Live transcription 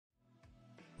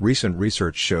Recent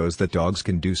research shows that dogs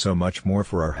can do so much more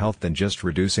for our health than just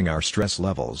reducing our stress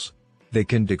levels. They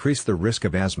can decrease the risk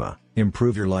of asthma,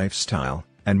 improve your lifestyle,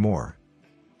 and more.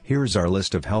 Here's our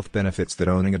list of health benefits that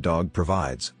owning a dog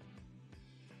provides.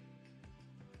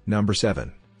 Number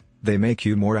 7. They make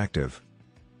you more active.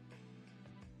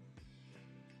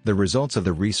 The results of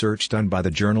the research done by the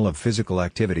Journal of Physical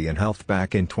Activity and Health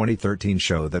back in 2013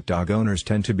 show that dog owners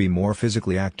tend to be more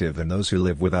physically active than those who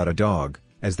live without a dog,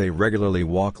 as they regularly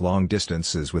walk long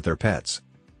distances with their pets.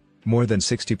 More than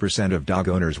 60% of dog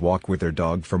owners walk with their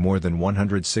dog for more than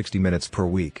 160 minutes per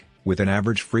week, with an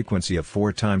average frequency of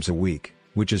 4 times a week,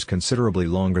 which is considerably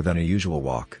longer than a usual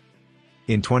walk.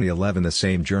 In 2011, the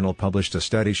same journal published a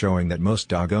study showing that most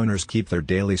dog owners keep their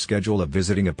daily schedule of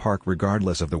visiting a park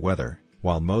regardless of the weather,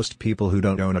 while most people who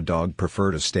don't own a dog prefer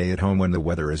to stay at home when the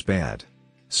weather is bad.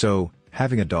 So,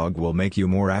 having a dog will make you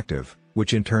more active,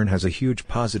 which in turn has a huge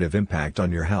positive impact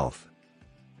on your health.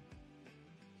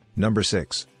 Number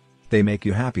 6. They make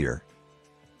you happier.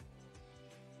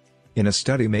 In a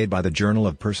study made by the Journal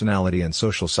of Personality and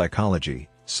Social Psychology,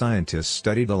 scientists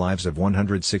studied the lives of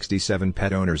 167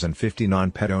 pet owners and 50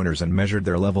 non-pet owners and measured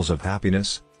their levels of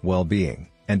happiness, well-being,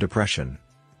 and depression.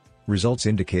 Results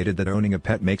indicated that owning a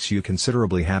pet makes you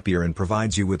considerably happier and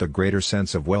provides you with a greater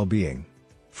sense of well-being.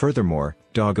 Furthermore,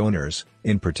 dog owners,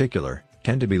 in particular,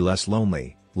 tend to be less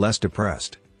lonely, less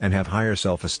depressed, and have higher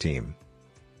self-esteem.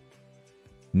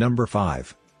 Number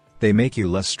 5. They make you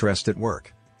less stressed at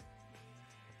work.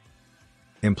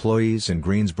 Employees in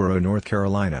Greensboro, North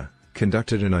Carolina,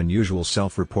 conducted an unusual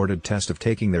self-reported test of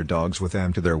taking their dogs with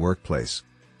them to their workplace.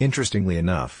 Interestingly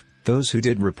enough, those who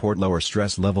did report lower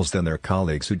stress levels than their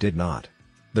colleagues who did not.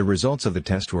 The results of the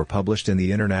test were published in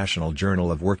the International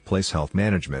Journal of Workplace Health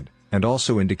Management, and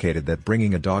also indicated that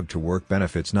bringing a dog to work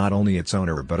benefits not only its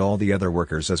owner but all the other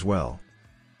workers as well.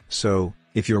 So,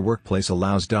 if your workplace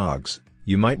allows dogs,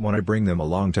 you might want to bring them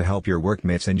along to help your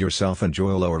workmates and yourself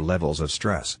enjoy lower levels of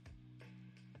stress.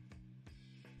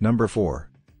 Number 4.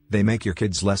 They make your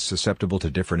kids less susceptible to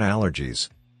different allergies.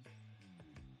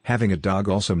 Having a dog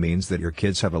also means that your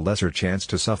kids have a lesser chance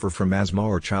to suffer from asthma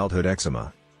or childhood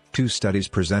eczema. 2 studies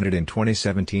presented in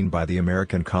 2017 by the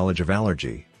American College of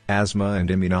Allergy, Asthma and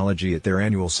Immunology at their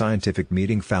annual scientific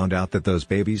meeting found out that those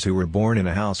babies who were born in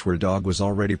a house where a dog was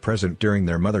already present during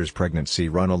their mother's pregnancy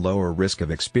run a lower risk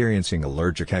of experiencing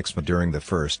allergic eczema during the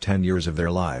first 10 years of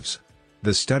their lives.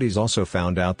 The studies also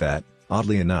found out that,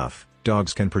 oddly enough,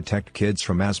 dogs can protect kids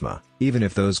from asthma, even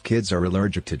if those kids are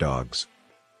allergic to dogs.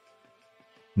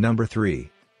 Number 3.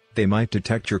 They might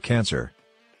detect your cancer.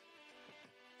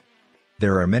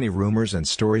 There are many rumors and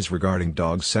stories regarding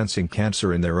dogs sensing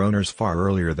cancer in their owners far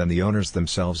earlier than the owners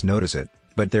themselves notice it,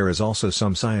 but there is also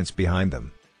some science behind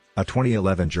them. A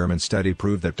 2011 German study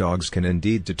proved that dogs can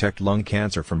indeed detect lung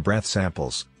cancer from breath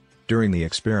samples. During the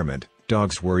experiment,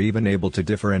 dogs were even able to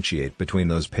differentiate between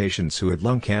those patients who had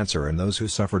lung cancer and those who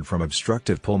suffered from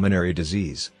obstructive pulmonary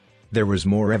disease. There was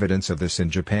more evidence of this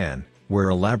in Japan, where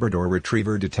a Labrador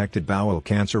retriever detected bowel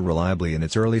cancer reliably in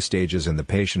its early stages in the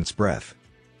patient's breath.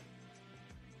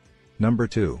 Number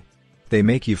 2. They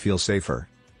make you feel safer.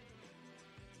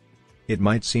 It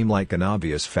might seem like an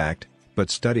obvious fact,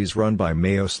 but studies run by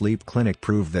Mayo Sleep Clinic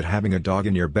prove that having a dog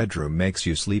in your bedroom makes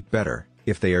you sleep better,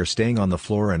 if they are staying on the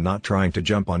floor and not trying to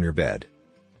jump on your bed.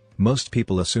 Most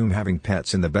people assume having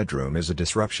pets in the bedroom is a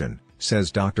disruption,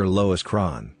 says Dr. Lois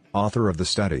Cron, author of the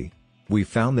study. We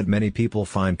found that many people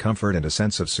find comfort and a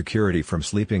sense of security from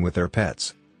sleeping with their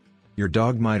pets. Your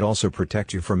dog might also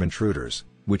protect you from intruders,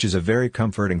 which is a very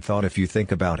comforting thought if you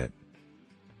think about it.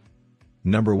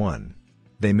 Number 1.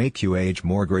 They make you age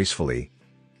more gracefully.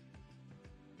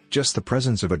 Just the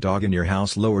presence of a dog in your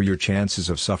house lowers your chances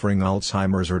of suffering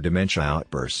Alzheimer's or dementia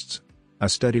outbursts. A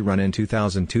study run in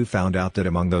 2002 found out that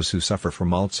among those who suffer from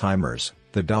Alzheimer's,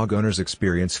 the dog owners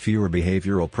experience fewer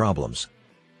behavioral problems.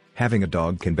 Having a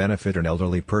dog can benefit an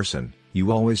elderly person.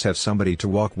 You always have somebody to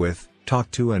walk with, talk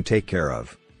to and take care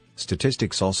of.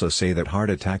 Statistics also say that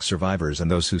heart attack survivors and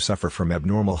those who suffer from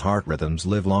abnormal heart rhythms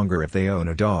live longer if they own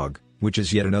a dog, which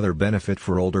is yet another benefit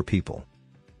for older people.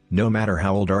 No matter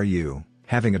how old are you,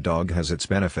 having a dog has its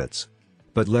benefits.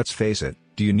 But let's face it,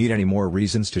 do you need any more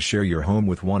reasons to share your home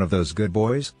with one of those good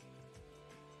boys?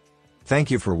 Thank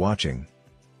you for watching.